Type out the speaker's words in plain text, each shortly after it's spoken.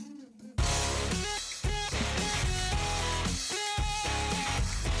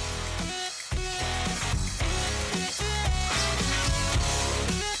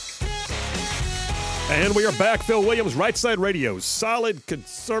And we are back. Phil Williams, Right Side Radio. Solid,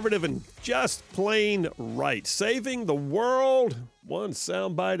 conservative, and just plain right. Saving the world one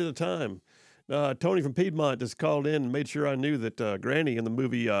soundbite at a time. Tony from Piedmont just called in and made sure I knew that Granny in the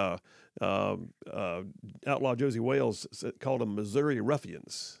movie Outlaw Josie Wales called them Missouri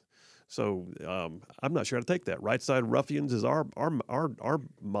Ruffians. So I'm not sure how to take that. Right Side Ruffians is our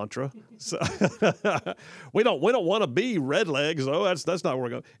mantra. So we don't want to be redlegs, though. That's not where we're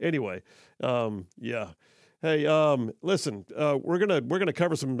going. Anyway, yeah. Hey, listen, we're gonna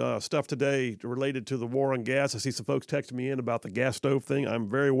cover some stuff today related to the war on gas. I see some folks texting me in about the gas stove thing. I'm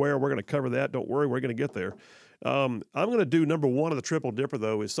very aware. We're gonna cover that. Don't worry, we're gonna get there. I'm gonna do number one of the Triple Dipper,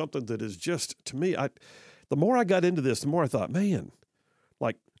 though, is something that is just, to me, the more I got into this, the more I thought, man,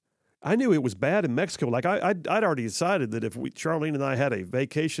 like, I knew it was bad in Mexico. Like I'd already decided that if Charlene and I had a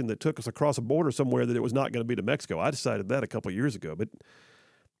vacation that took us across a border somewhere, that it was not going to be to Mexico. I decided that a couple of years ago. But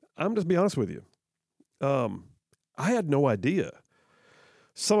I'm just be honest with you. I had no idea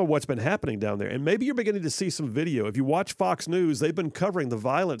some of what's been happening down there. And maybe you're beginning to see some video. If you watch Fox News, they've been covering the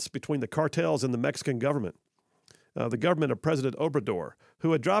violence between the cartels and the Mexican government. The government of President Obrador,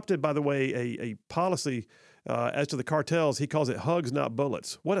 who adopted, by the way, a policy as to the cartels. He calls it hugs, not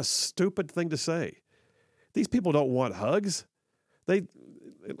bullets. What a stupid thing to say. These people don't want hugs.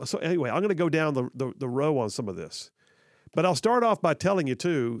 So anyway, I'm going to go down the row on some of this. But I'll start off by telling you,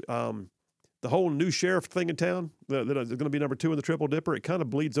 too, the whole new sheriff thing in town, that is going to be number two in the Triple Dipper, it kind of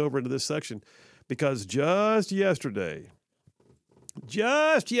bleeds over into this section because just yesterday,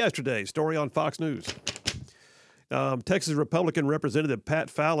 story on Fox News, Texas Republican Representative Pat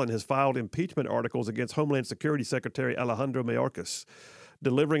Fallon has filed impeachment articles against Homeland Security Secretary Alejandro Mayorkas,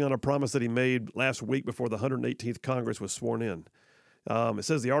 delivering on a promise that he made last week before the 118th Congress was sworn in. It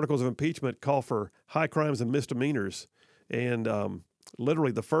says the articles of impeachment call for high crimes and misdemeanors, and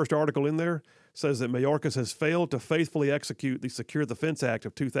literally the first article in there says that Mayorkas has failed to faithfully execute the Secure Defense Act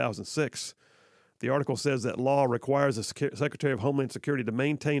of 2006. The article says that law requires the Secretary of Homeland Security to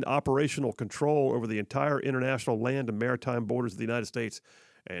maintain operational control over the entire international land and maritime borders of the United States,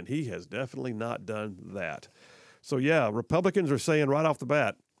 and he has definitely not done that. So, yeah, Republicans are saying right off the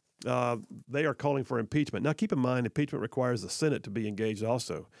bat they are calling for impeachment. Now, keep in mind, impeachment requires the Senate to be engaged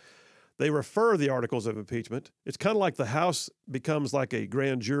also. They refer the articles of impeachment. It's kind of like the House becomes like a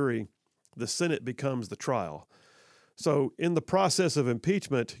grand jury. The Senate becomes the trial. So in the process of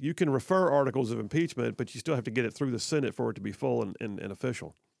impeachment, you can refer articles of impeachment, but you still have to get it through the Senate for it to be full and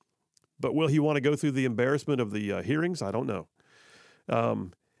official. But will he want to go through the embarrassment of the hearings? I don't know.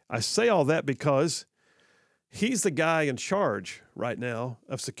 I say all that because he's the guy in charge right now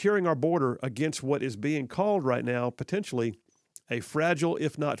of securing our border against what is being called right now potentially a fragile,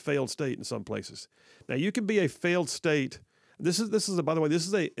 if not failed state in some places. Now, you can be a failed state. This is by the way, this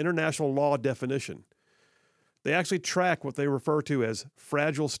is an international law definition. They actually track what they refer to as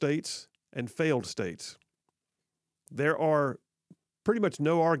fragile states and failed states. There are pretty much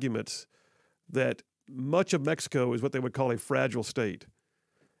no arguments that much of Mexico is what they would call a fragile state.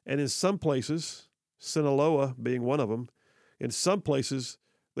 And in some places, Sinaloa being one of them, in some places,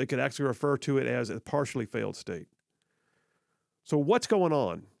 they could actually refer to it as a partially failed state. So what's going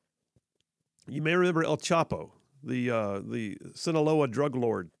on? You may remember El Chapo, the Sinaloa drug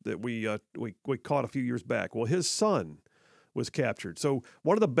lord that we caught a few years back. Well, his son was captured. So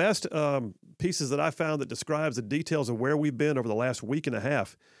one of the best pieces that I found that describes the details of where we've been over the last week and a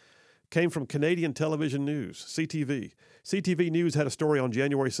half came from Canadian Television News, CTV. CTV News had a story on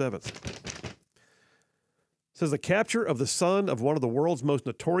January 7th. It says the capture of the son of one of the world's most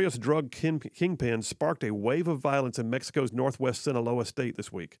notorious drug kingpins sparked a wave of violence in Mexico's northwest Sinaloa state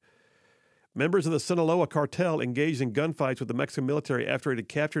this week. Members of the Sinaloa cartel engaged in gunfights with the Mexican military after it had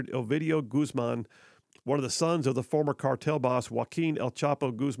captured Ovidio Guzman, one of the sons of the former cartel boss Joaquin El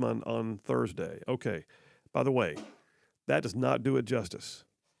Chapo Guzman, on Thursday. Okay, by the way, that does not do it justice.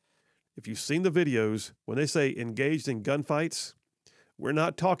 If you've seen the videos, when they say engaged in gunfights, we're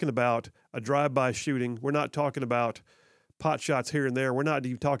not talking about a drive-by shooting. We're not talking about pot shots here and there. We're not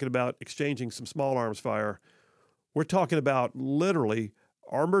even talking about exchanging some small arms fire. We're talking about literally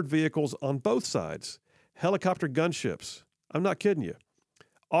armored vehicles on both sides, helicopter gunships. I'm not kidding you.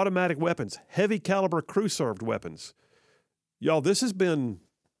 Automatic weapons, heavy caliber crew-served weapons. Y'all, this has been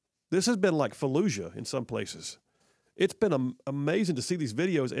like Fallujah in some places. It's been amazing to see these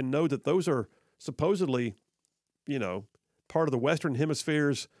videos and know that those are supposedly, part of the Western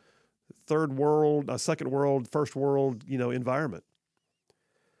Hemisphere's third world, second world, first world, environment.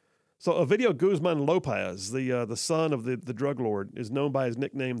 So Ovidio Guzman Lopez, the son of the drug lord, is known by his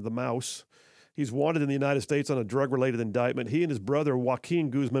nickname, the Mouse. He's wanted in the United States on a drug-related indictment. He and his brother, Joaquin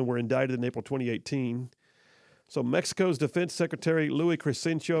Guzman, were indicted in April 2018. So Mexico's Defense Secretary Luis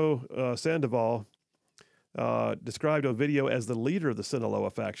Crescencio Sandoval described Ovidio as the leader of the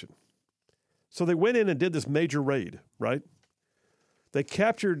Sinaloa faction. So they went in and did this major raid, right? They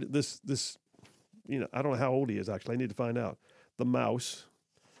captured this, I don't know how old he is, actually. I need to find out. The Mouse.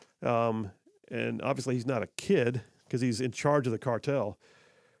 And obviously he's not a kid because he's in charge of the cartel.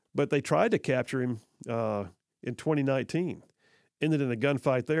 But they tried to capture him in 2019. Ended in a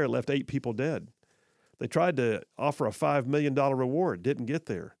gunfight there, left 8 people dead. They tried to offer a $5 million reward, didn't get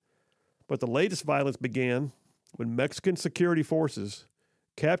there. But the latest violence began when Mexican security forces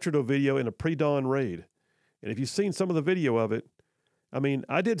captured Ovidio in a pre-dawn raid. And if you've seen some of the video of it, I mean,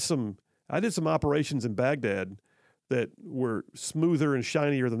 I did some operations in Baghdad that were smoother and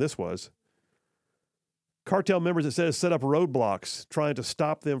shinier than this was. Cartel members, it says, set up roadblocks trying to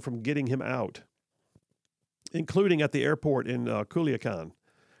stop them from getting him out, including at the airport in Culiacan,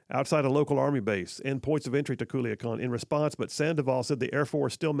 outside a local army base, and points of entry to Culiacan. In response, but Sandoval said the Air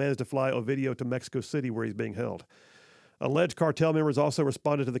Force still managed to fly Ovidio to Mexico City, where he's being held. Alleged cartel members also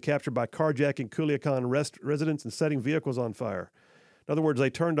responded to the capture by carjacking Culiacan residents and setting vehicles on fire. In other words,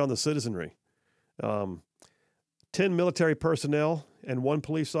 they turned on the citizenry. 10 military personnel and 1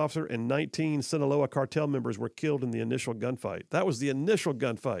 police officer and 19 Sinaloa cartel members were killed in the initial gunfight. That was the initial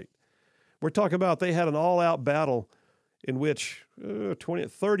gunfight. We're talking about they had an all-out battle in which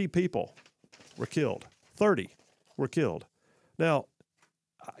 30 people were killed. 30 were killed. Now,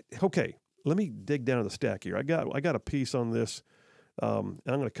 okay, let me dig down in the stack here. I got a piece on this, and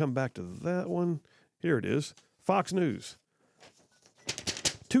I'm going to come back to that one. Here it is. Fox News.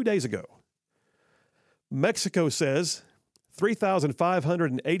 2 days ago, Mexico says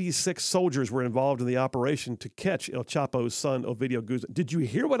 3,586 soldiers were involved in the operation to catch El Chapo's son, Ovidio Guzman. Did you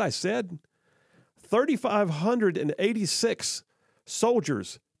hear what I said? 3,586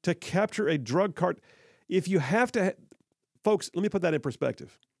 soldiers to capture a drug cart. If you have to, folks, let me put that in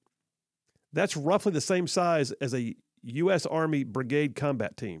perspective. That's roughly the same size as a U.S. Army brigade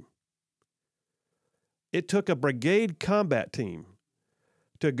combat team. It took a brigade combat team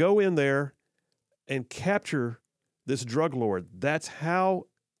to go in there and capture this drug lord. That's how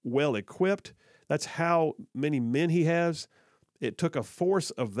well equipped, that's how many men he has. It took a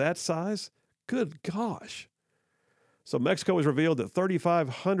force of that size. Good gosh. So Mexico has revealed that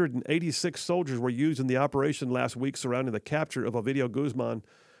 3,586 soldiers were used in the operation last week surrounding the capture of Ovidio Guzman,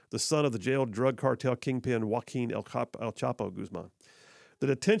 the son of the jailed drug cartel kingpin Joaquin El Chapo Guzman. The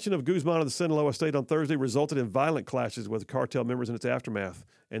detention of Guzman in the Sinaloa state on Thursday resulted in violent clashes with cartel members in its aftermath,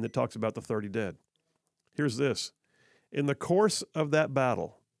 and it talks about the 30 dead. Here's this. In the course of that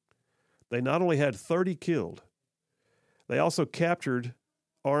battle, they not only had 30 killed, they also captured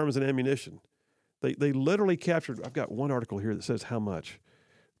arms and ammunition. They literally captured, I've got one article here that says how much.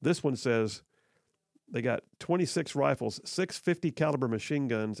 This one says they got 26 rifles, 6 50 caliber machine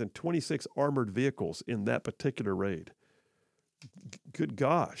guns, and 26 armored vehicles in that particular raid. Good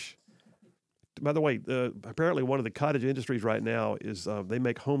gosh. By the way, apparently one of the cottage industries right now is they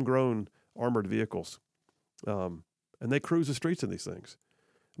make homegrown armored vehicles. And they cruise the streets in these things.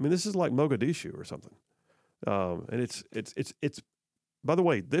 I mean, this is like Mogadishu or something. And it's by the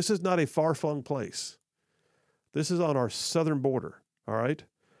way, this is not a far-flung place. This is on our southern border, all right?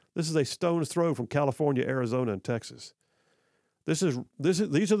 This is a stone's throw from California, Arizona, and Texas. These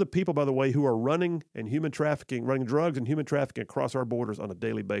are the people, by the way, who are running drugs and human trafficking across our borders on a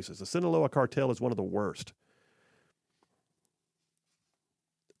daily basis. The Sinaloa cartel is one of the worst.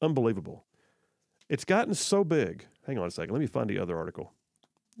 Unbelievable. It's gotten so big. Hang on a second. Let me find the other article.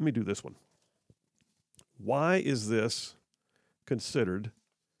 Let me do this one. Why is this considered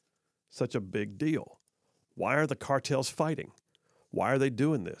such a big deal? Why are the cartels fighting? Why are they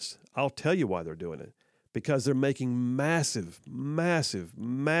doing this? I'll tell you why they're doing it. Because they're making massive, massive,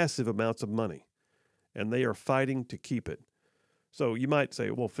 massive amounts of money, and they are fighting to keep it. So you might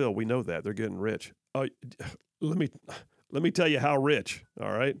say, well, Phil, we know that. They're getting rich. Let me tell you how rich,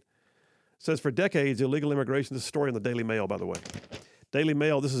 all right? It says, for decades, illegal immigration, this is a story in the Daily Mail, by the way. Daily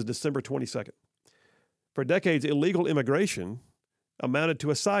Mail, this is December 22nd. For decades, illegal immigration amounted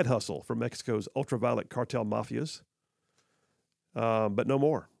to a side hustle for Mexico's ultraviolet cartel mafias, but no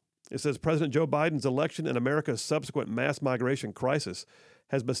more. It says President Joe Biden's election and America's subsequent mass migration crisis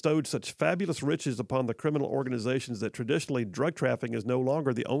has bestowed such fabulous riches upon the criminal organizations that traditionally drug trafficking is no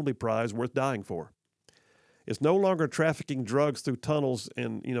longer the only prize worth dying for. It's no longer trafficking drugs through tunnels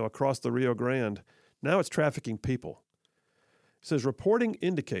and, across the Rio Grande. Now it's trafficking people. It says reporting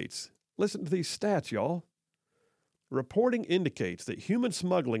indicates, listen to these stats, y'all. Reporting indicates that human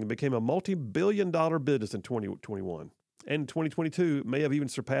smuggling became a multi-billion-dollar business in 2021, and 2022 may have even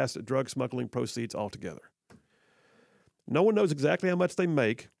surpassed drug smuggling proceeds altogether. No one knows exactly how much they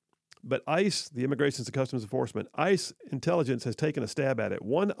make, but ICE, the Immigration and Customs Enforcement, ICE intelligence has taken a stab at it.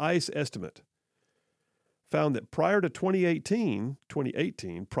 One ICE estimate found that prior to 2018, during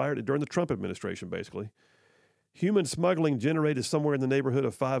the Trump administration, basically, human smuggling generated somewhere in the neighborhood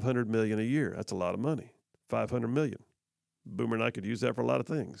of $500 million a year. That's a lot of money. $500 million. Boomer and I could use that for a lot of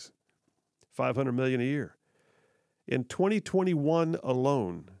things. $500 million a year. In 2021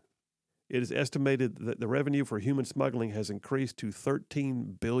 alone, it is estimated that the revenue for human smuggling has increased to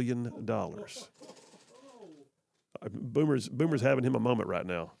 $13 billion. Boomer's having him a moment right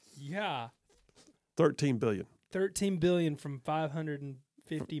now. Yeah. $13 billion. $13 billion from $550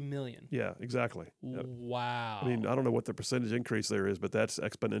 million. Yeah, exactly. Wow. I mean, I don't know what the percentage increase there is, but that's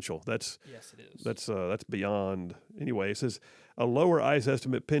exponential. Yes, it is. That's beyond. Anyway, it says a lower ICE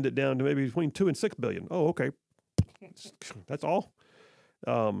estimate pinned it down to maybe between 2 and 6 billion. Oh, okay. That's all.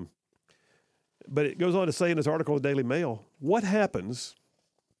 But it goes on to say in this article in the Daily Mail, what happens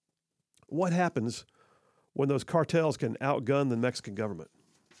when those cartels can outgun the Mexican government?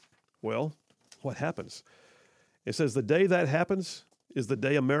 Well, what happens? It says the day that happens is the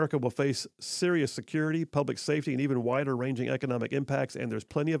day America will face serious security, public safety, and even wider-ranging economic impacts, and there's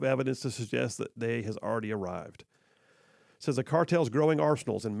plenty of evidence to suggest that day has already arrived. It says the cartel's growing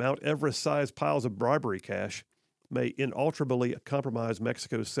arsenals and Mount Everest-sized piles of bribery cash may inalterably compromise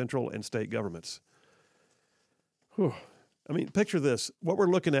Mexico's central and state governments. Whew. I mean, picture this. What we're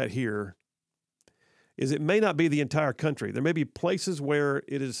looking at here is it may not be the entire country. There may be places where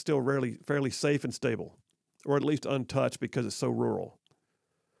it is still fairly safe and stable, or at least untouched because it's so rural.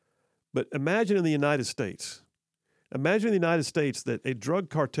 But imagine in the United States. Imagine in the United States that a drug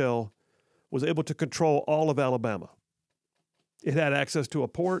cartel was able to control all of Alabama. It had access to a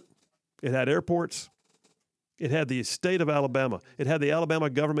port. It had airports. It had the state of Alabama. It had the Alabama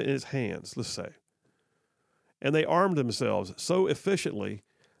government in its hands, let's say. And they armed themselves so efficiently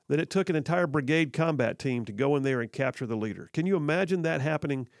that it took an entire brigade combat team to go in there and capture the leader. Can you imagine that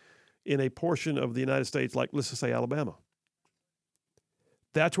happening in a portion of the United States like, let's just say, Alabama?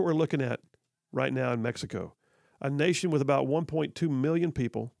 That's what we're looking at right now in Mexico. A nation with about 1.2 million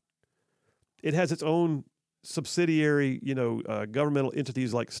people. It has its own subsidiary, governmental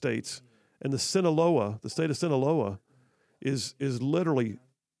entities like states. And the state of Sinaloa, is literally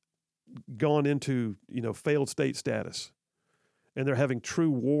gone into, failed state status. And they're having true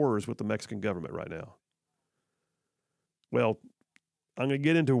wars with the Mexican government right now. Well, I'm going to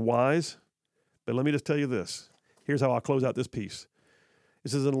get into whys, but let me just tell you this. Here's how I'll close out this piece. It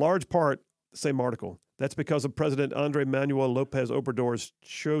says, in large part, same article, that's because of President Andrés Manuel López Obrador's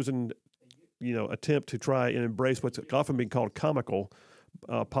chosen, attempt to try and embrace what's often been called comical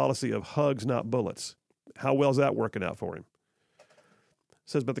policy of hugs, not bullets. How well is that working out for him? It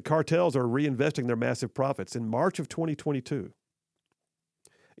says, but the cartels are reinvesting their massive profits. In March of 2022,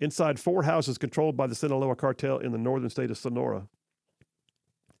 inside 4 houses controlled by the Sinaloa cartel in the northern state of Sonora,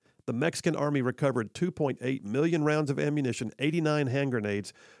 the Mexican army recovered 2.8 million rounds of ammunition, 89 hand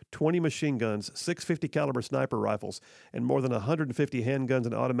grenades, 20 machine guns, 650 caliber sniper rifles, and more than 150 handguns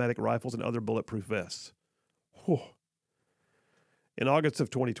and automatic rifles and other bulletproof vests. Whew. In August of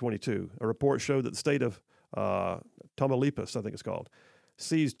 2022, a report showed that the state of Tamaulipas, I think it's called,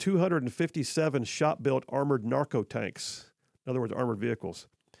 seized 257 shop-built armored narco tanks, in other words, armored vehicles.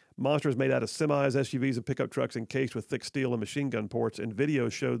 Monsters made out of semis, SUVs, and pickup trucks encased with thick steel and machine gun ports, and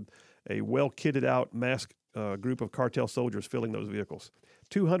videos showed a well-kitted-out masked group of cartel soldiers filling those vehicles.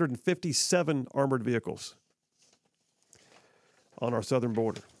 257 armored vehicles on our southern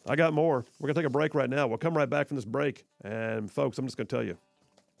border. I got more. We're going to take a break right now. We'll come right back from this break. And, folks, I'm just going to tell you.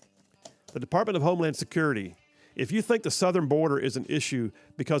 The Department of Homeland Security, if you think the southern border is an issue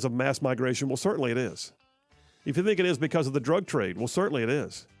because of mass migration, well, certainly it is. If you think it is because of the drug trade, well, certainly it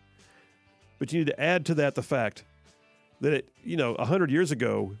is. But you need to add to that the fact that, 100 years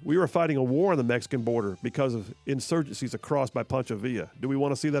ago, we were fighting a war on the Mexican border because of insurgencies across by Pancho Villa. Do we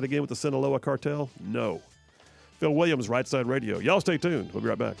want to see that again with the Sinaloa cartel? No. Phil Williams, Right Side Radio. Y'all stay tuned. We'll be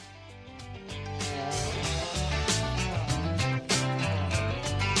right back.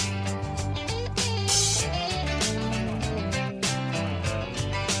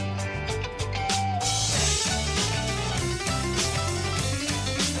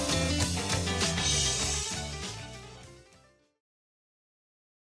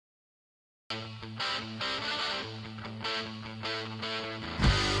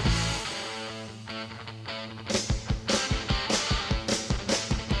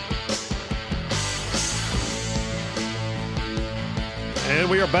 And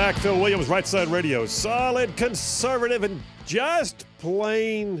we are back. Phil Williams, Right Side Radio. Solid conservative and just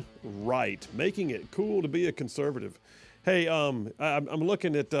plain right. Making it cool to be a conservative. Hey, I'm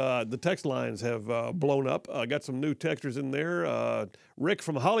looking at the text lines have blown up. I got some new texters in there. Rick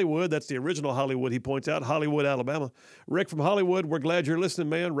from Hollywood, that's the original Hollywood, he points out, Hollywood, Alabama. Rick from Hollywood, we're glad you're listening,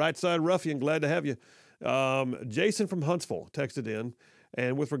 man. Right Side Ruffian, glad to have you. Jason from Huntsville texted in.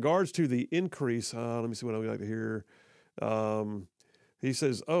 And with regards to the increase, let me see what I would like to hear. He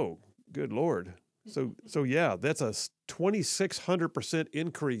says, oh, good Lord. So yeah, that's a 2,600%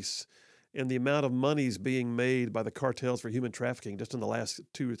 increase in the amount of monies being made by the cartels for human trafficking just in the last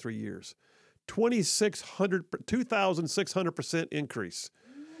 2 or 3 years. 2,600% increase,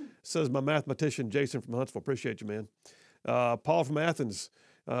 says my mathematician, Jason from Huntsville. Appreciate you, man. Paul from Athens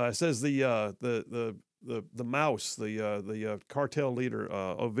says the mouse, the cartel leader,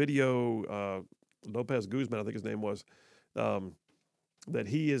 Ovidio Lopez Guzman, I think his name was, that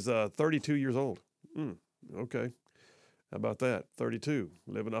he is 32 years old. Okay. How about that? 32,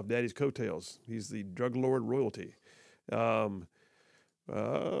 living off daddy's coattails. He's the drug lord royalty. Wiley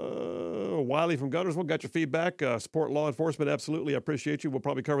from Gunnersville, got your feedback. Support law enforcement, absolutely. I appreciate you. We'll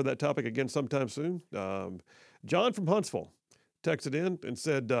probably cover that topic again sometime soon. John from Huntsville texted in and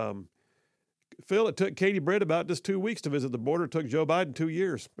said, Phil, it took Katie Britt about just 2 weeks to visit the border. It took Joe Biden 2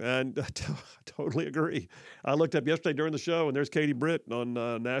 years. And I totally agree. I looked up yesterday during the show, and there's Katie Britt on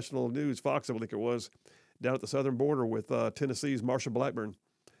national news, Fox, I think it was, down at the southern border with Tennessee's Marsha Blackburn.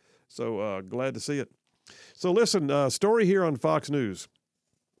 So glad to see it. So listen, story here on Fox News.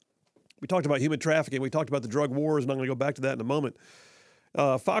 We talked about human trafficking. We talked about the drug wars, and I'm going to go back to that in a moment.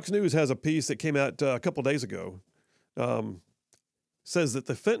 Fox News has a piece that came out a couple days ago. Says that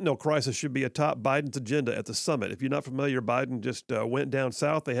the fentanyl crisis should be atop Biden's agenda at the summit. If you're not familiar, Biden just went down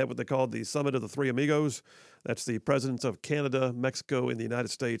south. They had what they called the Summit of the Three Amigos. That's the presidents of Canada, Mexico, and the United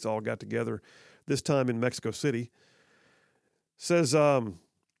States all got together, this time in Mexico City. Says a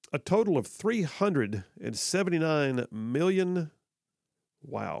total of 379 million,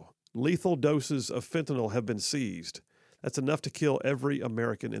 lethal doses of fentanyl have been seized. That's enough to kill every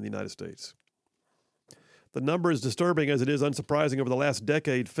American in the United States. The number is disturbing as it is unsurprising. Over the last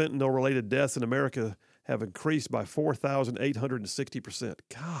decade, fentanyl-related deaths in America have increased by 4,860%.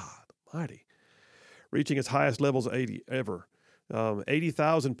 God almighty. Reaching its highest levels ever.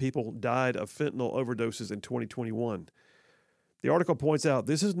 80,000 people died of fentanyl overdoses in 2021. The article points out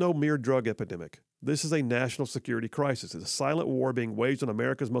this is no mere drug epidemic. This is a national security crisis. It's a silent war being waged on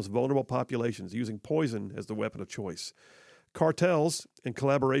America's most vulnerable populations, using poison as the weapon of choice. Cartels, in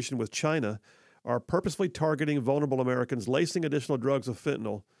collaboration with China, are purposefully targeting vulnerable Americans, lacing additional drugs with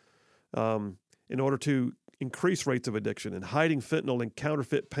fentanyl in order to increase rates of addiction and hiding fentanyl in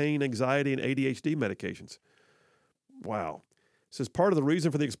counterfeit pain, anxiety, and ADHD medications. Wow. It says part of the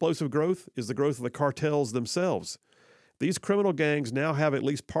reason for the explosive growth is the growth of the cartels themselves. These criminal gangs now have at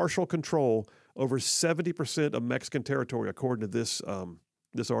least partial control over 70% of Mexican territory, according to this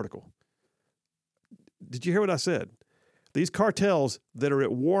article. Did you hear what I said? These cartels that are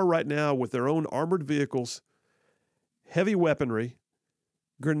at war right now with their own armored vehicles, heavy weaponry,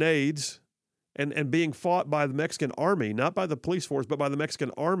 grenades, and being fought by the Mexican army, not by the police force, but by the Mexican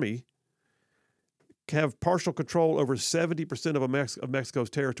army, have partial control over 70% of Mexico's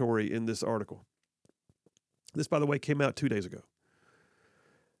territory in this article. This, by the way, came out 2 days ago.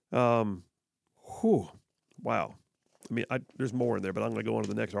 Wow. I mean, there's more in there, but I'm going to go on to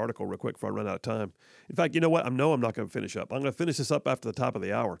the next article real quick before I run out of time. In fact, you know what? I'm not going to finish up. I'm going to finish this up after the top of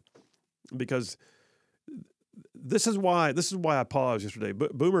the hour because this is why I paused yesterday.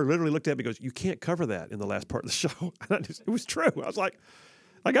 Boomer literally looked at me and goes, you can't cover that in the last part of the show. And it was true. I was like,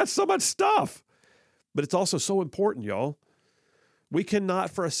 I got so much stuff. But it's also so important, y'all. We cannot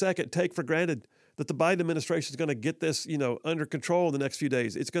for a second take for granted that the Biden administration is going to get this, under control in the next few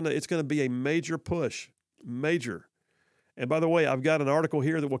days. It's going to be a major push. Major. And by the way, I've got an article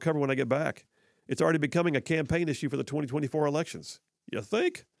here that we'll cover when I get back. It's already becoming a campaign issue for the 2024 elections. You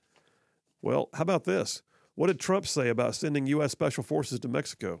think? Well, how about this? What did Trump say about sending U.S. Special Forces to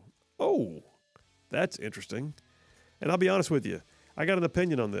Mexico? Oh, that's interesting. And I'll be honest with you. I got an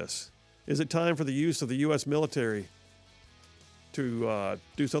opinion on this. Is it time for the use of the U.S. military to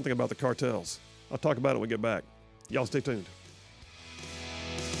do something about the cartels? I'll talk about it when we get back. Y'all stay tuned.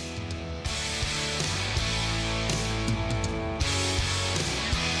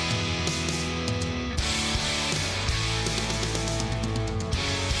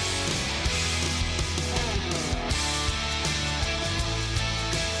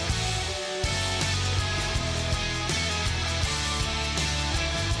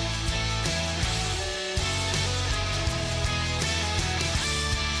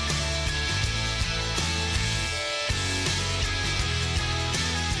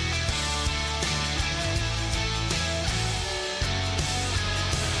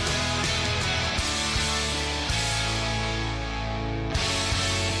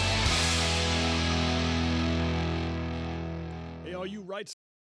 you right?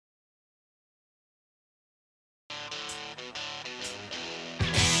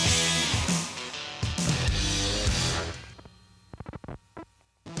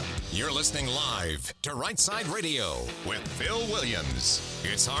 You're listening live to Right Side Radio with Phil Williams.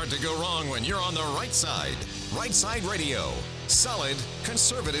 It's hard to go wrong when you're on the right side. Right Side Radio. Solid,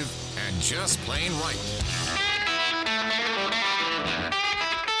 conservative, and just plain right.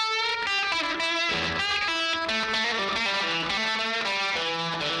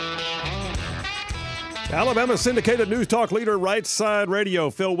 Alabama syndicated news talk leader, Right Side Radio.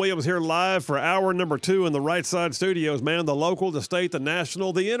 Phil Williams here live for hour number 2 in the Right Side studios. Man, the local, the state, the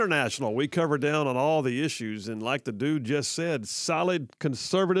national, the international. We cover down on all the issues. And like the dude just said, solid,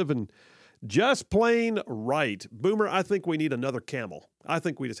 conservative, and just plain right. Boomer, I think we need another camel. I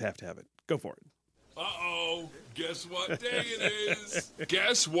think we just have to have it. Go for it. Uh-oh. Guess what day it is?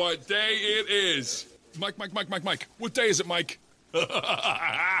 Guess what day it is? Mike. What day is it, Mike?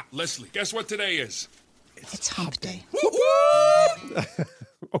 Leslie, guess what today is? It's hump day.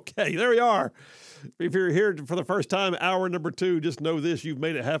 Okay, there we are. If you're here for the first time, hour number 2, just know this. You've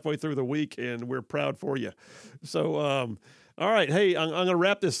made it halfway through the week, and we're proud for you. So, all right. Hey, I'm going to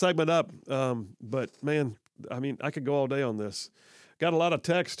wrap this segment up. But, man, I mean, I could go all day on this. Got a lot of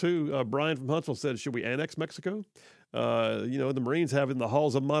text, too. Brian from Huntsville said, should we annex Mexico? The Marines having the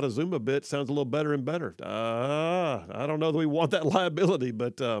halls of Montezuma bit sounds a little better and better. I don't know that we want that liability,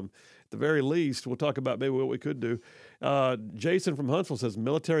 but at the very least, we'll talk about maybe what we could do. Jason from Huntsville says,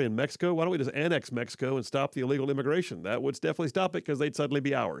 military in Mexico? Why don't we just annex Mexico and stop the illegal immigration? That would definitely stop it because they'd suddenly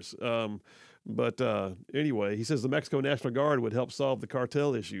be ours. But anyway, he says the Mexico National Guard would help solve the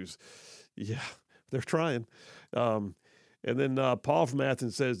cartel issues. Yeah, they're trying. And then Paul from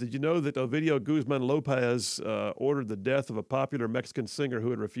Athens says, did you know that Ovidio Guzman Lopez ordered the death of a popular Mexican singer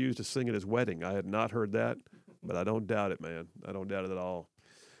who had refused to sing at his wedding? I had not heard that, but I don't doubt it, man. I don't doubt it at all.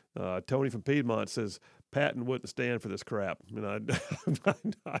 Tony from Piedmont says, Patton wouldn't stand for this crap. And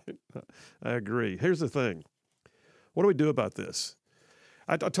I agree. Here's the thing. What do we do about this?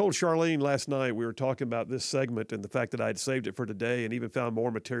 I told Charlene last night, we were talking about this segment and the fact that I had saved it for today and even found more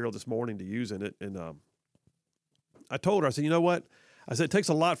material this morning to use in it. And I told her, I said, you know what? I said, it takes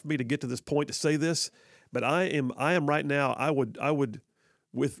a lot for me to get to this point to say this, but I am right now, I would,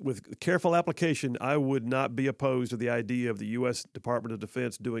 with careful application, I would not be opposed to the idea of the U.S. Department of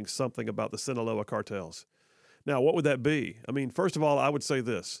Defense doing something about the Sinaloa cartels. Now, what would that be? I mean, first of all, I would say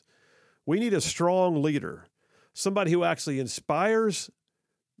this. We need a strong leader, somebody who actually inspires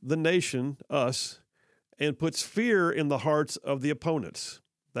the nation, us, and puts fear in the hearts of the opponents.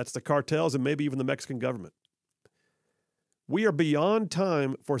 That's the cartels and maybe even the Mexican government. We are beyond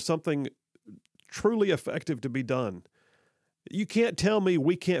time for something truly effective to be done. You can't tell me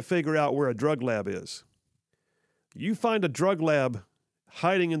we can't figure out where a drug lab is. You find a drug lab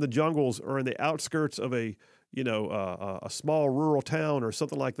hiding in the jungles or in the outskirts of a small rural town or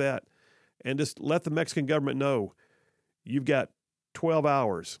something like that, and just let the Mexican government know you've got 12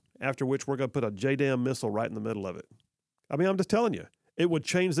 hours, after which we're going to put a JDAM missile right in the middle of it. I mean, I'm just telling you, it would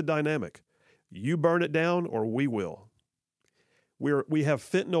change the dynamic. You burn it down or we will. We have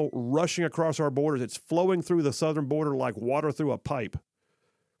fentanyl rushing across our borders. It's flowing through the southern border like water through a pipe.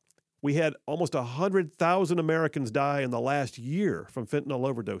 We had almost 100,000 Americans die in the last year from fentanyl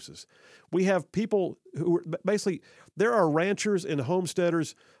overdoses. We have people who are basically, there are ranchers and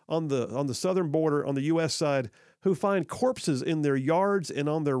homesteaders on the southern border on the U.S. side who find corpses in their yards and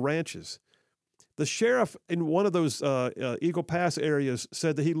on their ranches. The sheriff in one of those Eagle Pass areas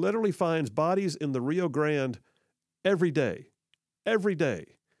said that he literally finds bodies in the Rio Grande every day. Every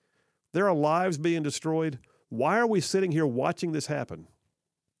day. There are lives being destroyed. Why are we sitting here watching this happen?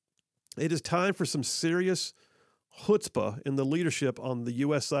 It is time for some serious chutzpah in the leadership on the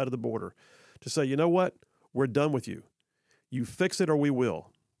U.S. side of the border to say, you know what? We're done with you. You fix it or we will.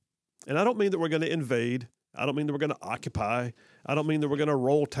 And I don't mean that we're going to invade. I don't mean that we're going to occupy. I don't mean that we're going to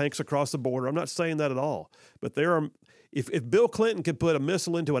roll tanks across the border. I'm not saying that at all. But there are, if Bill Clinton could put a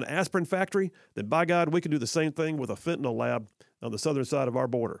missile into an aspirin factory, then by God, we can do the same thing with a fentanyl lab on the southern side of our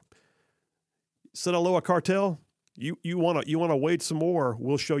border. Sinaloa cartel, you want to wage some more,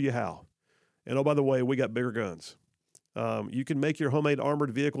 we'll show you how. And oh, by the way, we got bigger guns. You can make your homemade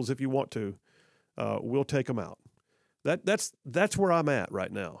armored vehicles if you want to. We'll take them out. That's where I'm at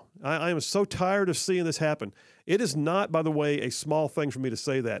right now. I am so tired of seeing this happen. It is not, by the way, a small thing for me to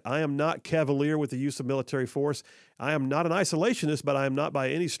say that. I am not cavalier with the use of military force. I am not an isolationist, but I am not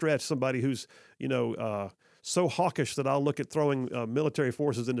by any stretch somebody who's, so hawkish that I'll look at throwing military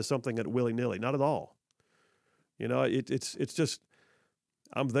forces into something at willy-nilly. Not at all. It's just,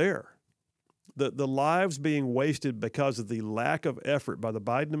 I'm there. the lives being wasted because of the lack of effort by the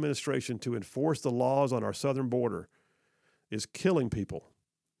Biden administration to enforce the laws on our southern border is killing people,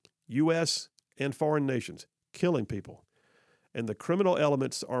 U.S. and foreign nations, killing people. And the criminal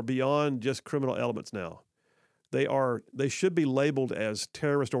elements are beyond just criminal elements now. They should be labeled as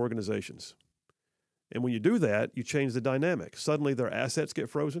terrorist organizations. And when you do that, you change the dynamic. Suddenly their assets get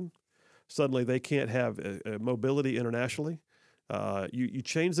frozen. Suddenly they can't have mobility internationally. You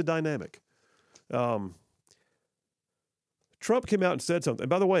change the dynamic. Trump came out and said something. And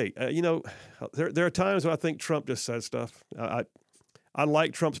by the way, there are times when I think Trump just says stuff. I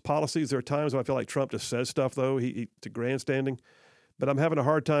like Trump's policies. There are times when I feel like Trump just says stuff, though. He's grandstanding. But I'm having a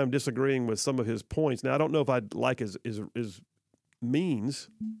hard time disagreeing with some of his points. Now, I don't know if I'd like his means.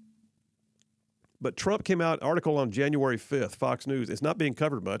 But Trump came out, article on January 5th, Fox News. It's not being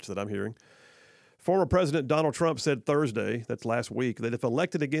covered much that I'm hearing. Former President Donald Trump said Thursday, that's last week, that if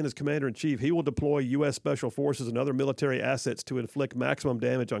elected again as commander-in-chief, he will deploy U.S. Special Forces and other military assets to inflict maximum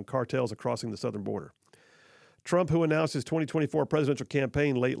damage on cartels crossing the southern border. Trump, who announced his 2024 presidential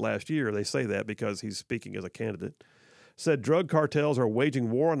campaign late last year, they say that because he's speaking as a candidate, said drug cartels are waging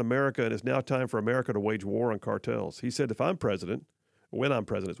war on America and it's now time for America to wage war on cartels. He said, if I'm president, when I'm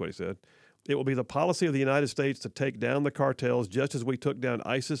president is what he said, it will be the policy of the United States to take down the cartels just as we took down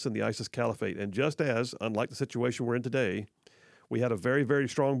ISIS and the ISIS Caliphate. And just as, unlike the situation we're in today, we had a very, very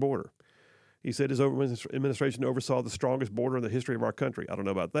strong border. He said his administration oversaw the strongest border in the history of our country. I don't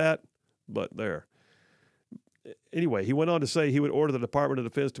know about that, but there. Anyway, he went on to say he would order the Department of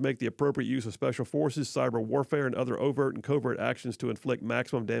Defense to make the appropriate use of special forces, cyber warfare, and other overt and covert actions to inflict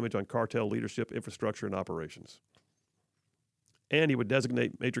maximum damage on cartel leadership, infrastructure, and operations. And he would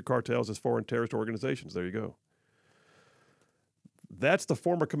designate major cartels as foreign terrorist organizations. There you go. That's the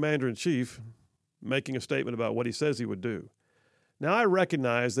former commander-in-chief making a statement about what he says he would do. Now, I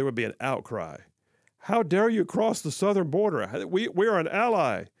recognize there would be an outcry. How dare you cross the southern border? We're an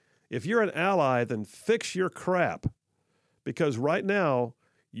ally. If you're an ally, then fix your crap. Because right now,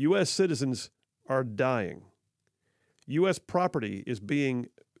 U.S. citizens are dying. U.S. property is being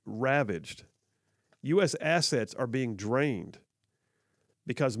ravaged. U.S. assets are being drained.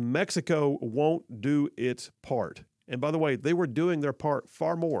 Because Mexico won't do its part. And by the way, they were doing their part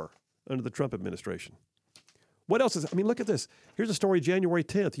far more under the Trump administration. What else look at this. Here's a story January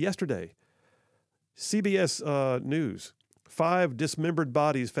 10th, yesterday. CBS News. 5 dismembered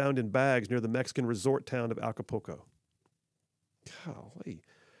bodies found in bags near the Mexican resort town of Acapulco. Golly.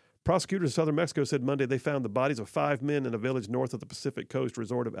 Prosecutors in southern Mexico said Monday they found the bodies of 5 men in a village north of the Pacific Coast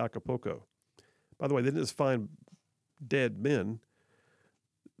resort of Acapulco. By the way, they didn't just find dead men.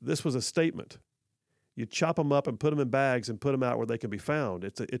 This was a statement. You chop them up and put them in bags and put them out where they can be found.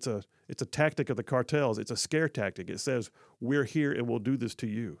 It's a tactic of the cartels. It's a scare tactic. It says, we're here and we'll do this to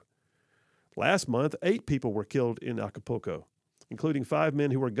you. Last month, 8 people were killed in Acapulco, including 5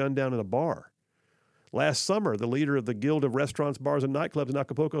 men who were gunned down in a bar. Last summer, the leader of the Guild of Restaurants, Bars, and Nightclubs in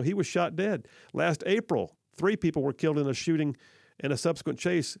Acapulco, he was shot dead. Last April, 3 people were killed in a shooting and a subsequent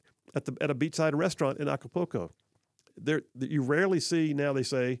chase at a beachside restaurant in Acapulco. You rarely see, now they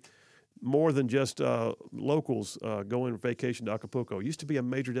say, more than just locals going on vacation to Acapulco. It used to be a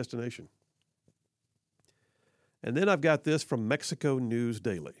major destination. And then I've got this from Mexico News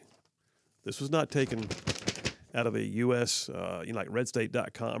Daily. This was not taken out of a U.S., like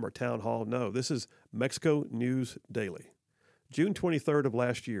redstate.com or Town Hall. No, this is Mexico News Daily. June 23rd of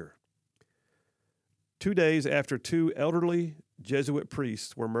last year. 2 days after 2 elderly Jesuit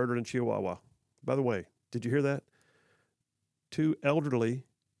priests were murdered in Chihuahua. By the way, did you hear that? 2 elderly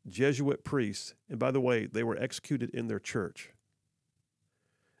Jesuit priests, and by the way, they were executed in their church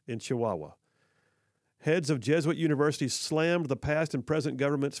in Chihuahua. Heads of Jesuit universities slammed the past and present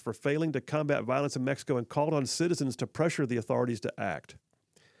governments for failing to combat violence in Mexico and called on citizens to pressure the authorities to act.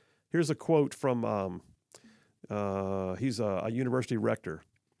 Here's a quote from, he's a university rector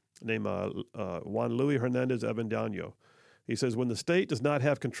named Juan Luis Hernandez Avendaño. He says, when the state does not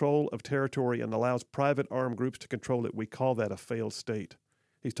have control of territory and allows private armed groups to control it, we call that a failed state.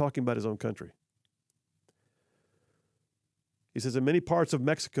 He's talking about his own country. He says, in many parts of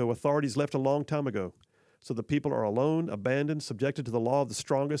Mexico, authorities left a long time ago. So the people are alone, abandoned, subjected to the law of the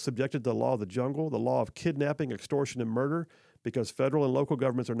strongest, subjected to the law of the jungle, the law of kidnapping, extortion, and murder, because federal and local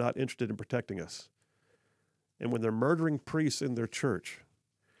governments are not interested in protecting us. And when they're murdering priests in their church,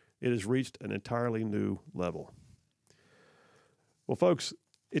 it has reached an entirely new level. Well, folks,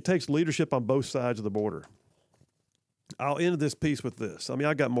 it takes leadership on both sides of the border. I'll end this piece with this.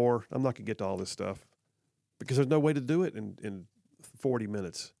 I got more. I'm not going to get to all this stuff because there's no way to do it in 40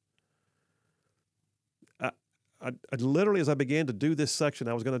 minutes. I literally, as I began to do this section,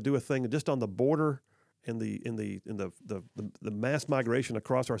 I was going to do a thing just on the border and the mass migration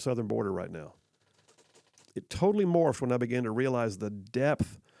across our southern border right now. It totally morphed when I began to realize the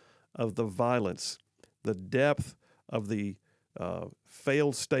depth of the violence, the depth of the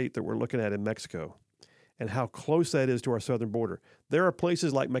failed state that we're looking at in Mexico, and how close that is to our southern border. There are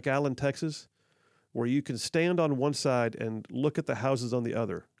places like McAllen, Texas, where you can stand on one side and look at the houses on the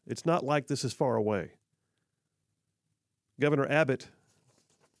other. It's not like this is far away. Governor Abbott,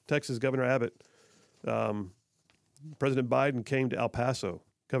 Texas Governor Abbott, President Biden came to El Paso.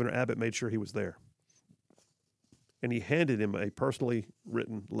 Governor Abbott made sure he was there. And he handed him a personally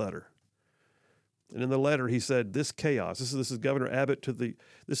written letter. And in the letter, he said, this chaos, this is Governor Abbott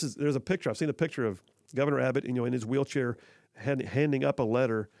there's a picture. I've seen a picture of Governor Abbott, in his wheelchair, handing up a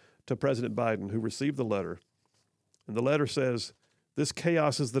letter to President Biden, who received the letter. And the letter says, this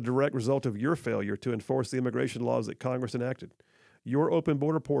chaos is the direct result of your failure to enforce the immigration laws that Congress enacted. Your open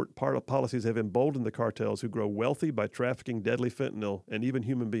border policies have emboldened the cartels who grow wealthy by trafficking deadly fentanyl and even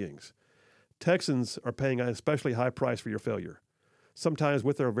human beings. Texans are paying an especially high price for your failure, sometimes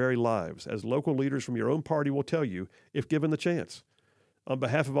with their very lives, as local leaders from your own party will tell you if given the chance. On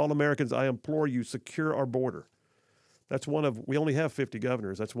behalf of all Americans, I implore you, secure our border. We only have 50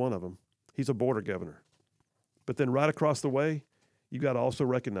 governors. That's one of them. He's a border governor. But then right across the way, you got to also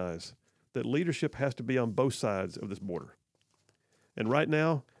recognize that leadership has to be on both sides of this border. And right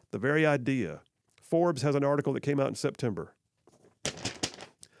now, the very idea, Forbes has an article that came out in September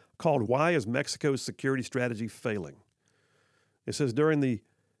called Why is Mexico's Security Strategy Failing? It says during the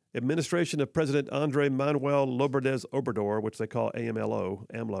administration of President Andre Manuel López Obrador, which they call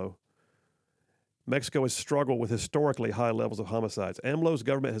AMLO, Mexico has struggled with historically high levels of homicides. AMLO's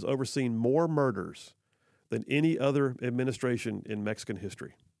government has overseen more murders than any other administration in Mexican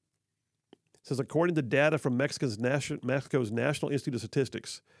history. It says, according to data from Mexico's National Institute of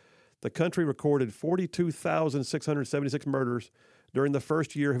Statistics, the country recorded 42,676 murders during the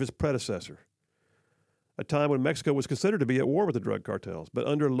first year of his predecessor, a time when Mexico was considered to be at war with the drug cartels. But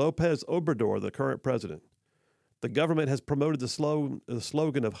under López Obrador, the current president, the government has promoted the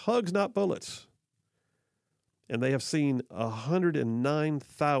slogan of hugs, not bullets. And they have seen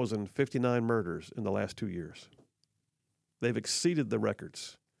 109,059 murders in the last 2 years. They've exceeded the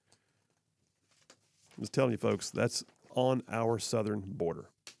records. I'm just telling you, folks, that's on our southern border.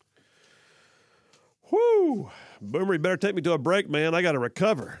 Whoo! Boomer, you better take me to a break, man. I got to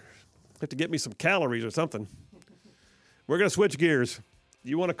recover. Have to get me some calories or something. We're going to switch gears.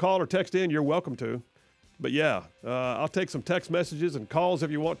 You want to call or text in, you're welcome to. But yeah, I'll take some text messages and calls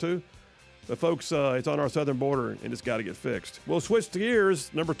if you want to. But folks, it's on our southern border, and it's got to get fixed. We'll switch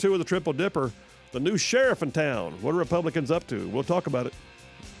gears. Number 2 of the Triple Dipper, the new sheriff in town. What are Republicans up to? We'll talk about it.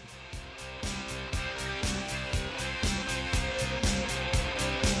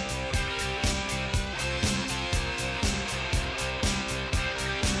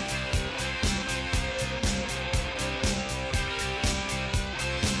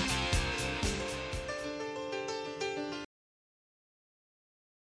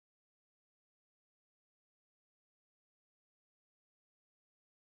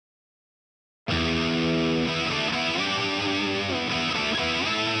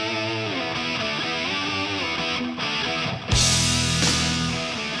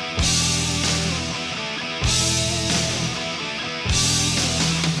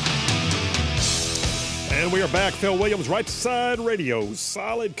 And we are back. Phil Williams, Right Side Radio.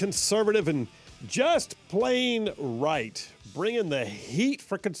 Solid, conservative, and just plain right. Bringing the heat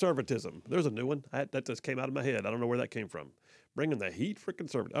for conservatism. There's a new one. That just came out of my head. I don't know where that came from. Bringing the heat for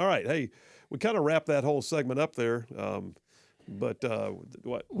conservative. All right. Hey, we kind of wrapped that whole segment up there. But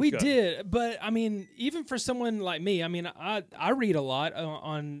what? We did. But, I mean, even for someone like me, I mean, I read a lot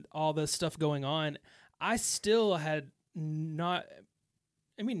on all this stuff going on. I still had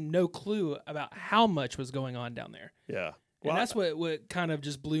no clue about how much was going on down there. Yeah. Well, and that's what kind of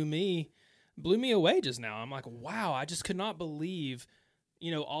just blew me away just now. I'm like, wow, I just could not believe,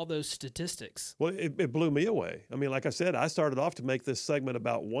 all those statistics. Well, it blew me away. I mean, like I said, I started off to make this segment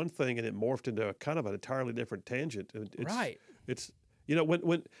about one thing, and it morphed into a kind of an entirely different tangent. Right. It's,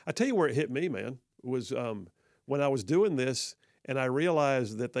 when I tell you where it hit me, man, was when I was doing this, and I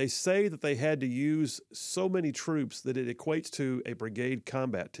realized that they say that they had to use so many troops that it equates to a brigade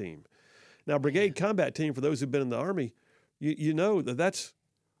combat team. Now, brigade combat team, for those who've been in the Army, you know that's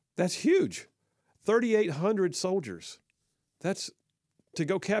huge. 3,800 soldiers. That's to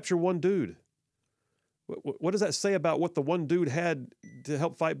go capture one dude. What does that say about what the one dude had to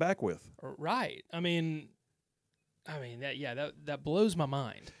help fight back with? Right. I mean that blows my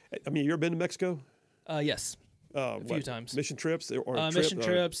mind. I mean, you ever been to Mexico? Yes. a few times. Mission trips or mission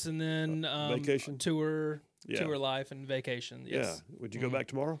trips, and then vacation, tour life, and vacation. Yes. Yeah. Would you go back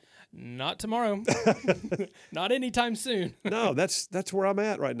tomorrow? Not tomorrow. Not anytime soon. No, that's where I'm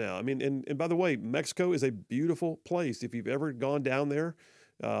at right now. I mean, and by the way, Mexico is a beautiful place. If you've ever gone down there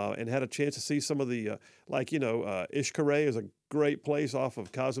and had a chance to see some of the, Xcaret is a great place off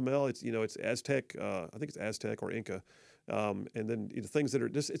of Cozumel. It's Aztec. I think it's Aztec or Inca. And then things that are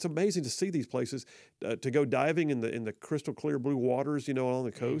just, it's amazing to see these places, to go diving in the crystal clear blue waters, along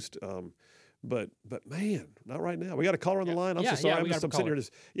the coast. But man, not right now. We got a caller on the line. I'm so sorry. I'm sitting here.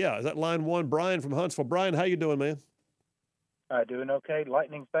 Is that line 1? Brian from Huntsville. Brian, how you doing, man? Doing okay.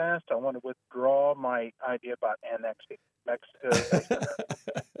 Lightning fast. I want to withdraw my idea about annexing Mexico.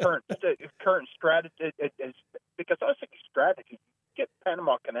 current strategy is because I was thinking strategy. You get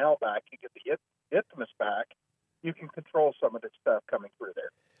Panama Canal back, you get the Isthmus back, you can control some of the stuff coming through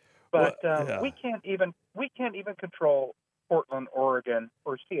there. But we can't even control Portland, Oregon,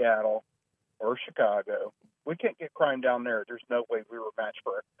 or Seattle, or Chicago. We can't get crime down there. There's no way we were matched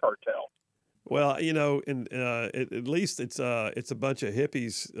for a cartel. Well, at least it's a bunch of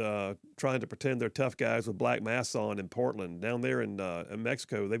hippies trying to pretend they're tough guys with black masks on in Portland. Down there in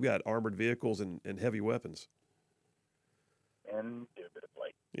Mexico, they've got armored vehicles and heavy weapons.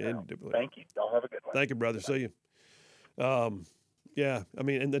 Indubitably. Indubitably. Thank you. Y'all have a good one. Thank you, brother. See you. Yeah, I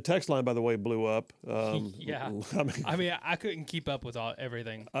mean, and the text line, by the way, blew up. Yeah, I mean, I couldn't keep up with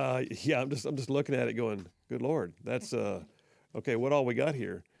everything. Yeah, I'm just looking at it, going, "Good Lord, that's okay." What all we got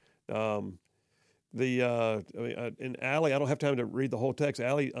here? And Allie, I don't have time to read the whole text.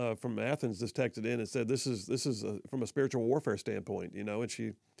 Allie from Athens just texted in and said, "This is from a spiritual warfare standpoint," and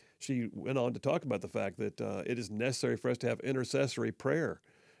she went on to talk about the fact that it is necessary for us to have intercessory prayer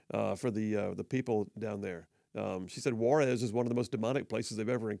for the people down there. She said Juarez is one of the most demonic places they've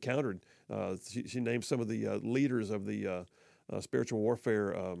ever encountered. She named some of the leaders of the spiritual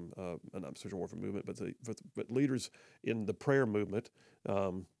warfare, not spiritual warfare movement, but leaders in the prayer movement.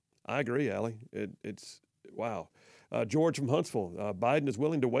 I agree, Allie. It's wow. George from Huntsville. Biden is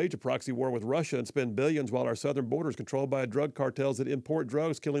willing to wage a proxy war with Russia and spend billions while our southern border is controlled by drug cartels that import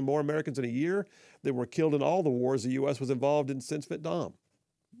drugs, killing more Americans in a year than were killed in all the wars the U.S. was involved in since Vietnam.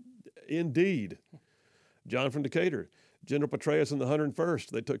 Indeed. John from Decatur. General Petraeus and the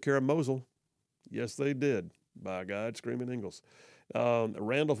 101st, they took care of Mosul. Yes, they did. By God, screaming Ingalls.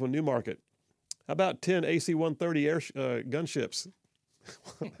 Randall from Newmarket. How about 10 AC-130 gunships?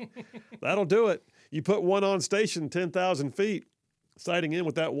 That'll do it. You put one on station 10,000 feet, sighting in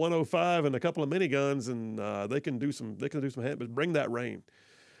with that 105 and a couple of miniguns, and they can do some but bring that rain.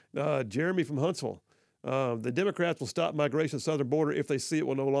 Jeremy from Huntsville. The Democrats will stop migration to the southern border if they see it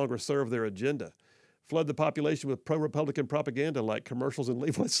will no longer serve their agenda. Flood the population with pro-Republican propaganda like commercials and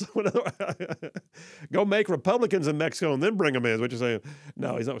leaflets. Go make Republicans in Mexico and then bring them in, is what you're saying.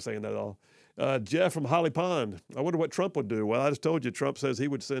 No, he's not saying that at all. Jeff from Holly Pond. I wonder what Trump would do. Well, I just told you Trump says he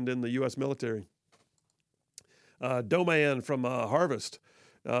would send in the U.S. military. Doman from Harvest.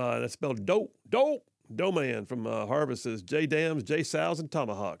 That's spelled dope. Doman from Harvest says J-Dams, J-Sows, and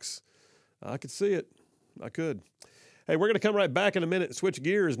Tomahawks. I could see it. I could. Hey, we're going to come right back in a minute and switch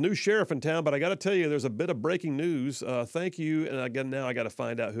gears. New sheriff in town, but I got to tell you, there's a bit of breaking news. Thank you. And again, now I got to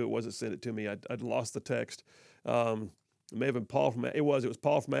find out who it was that sent it to me. I'd lost the text. It may have been Paul from, it was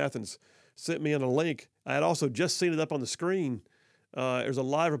Paul from Athens, sent me in a link. I had also just seen it up on the screen. There's a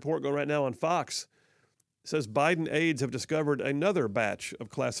live report going right now on Fox. It says Biden aides have discovered another batch of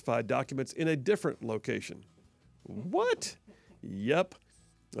classified documents in a different location. What? Yep.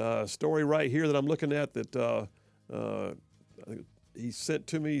 Story right here that I'm looking at that he sent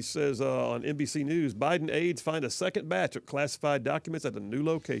to me says on NBC News, Biden aides find a second batch of classified documents at a new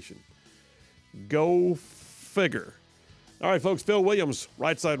location. Go figure. All right, folks, Phil Williams,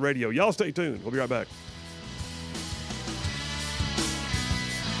 Right Side Radio. Y'all stay tuned. We'll be right back.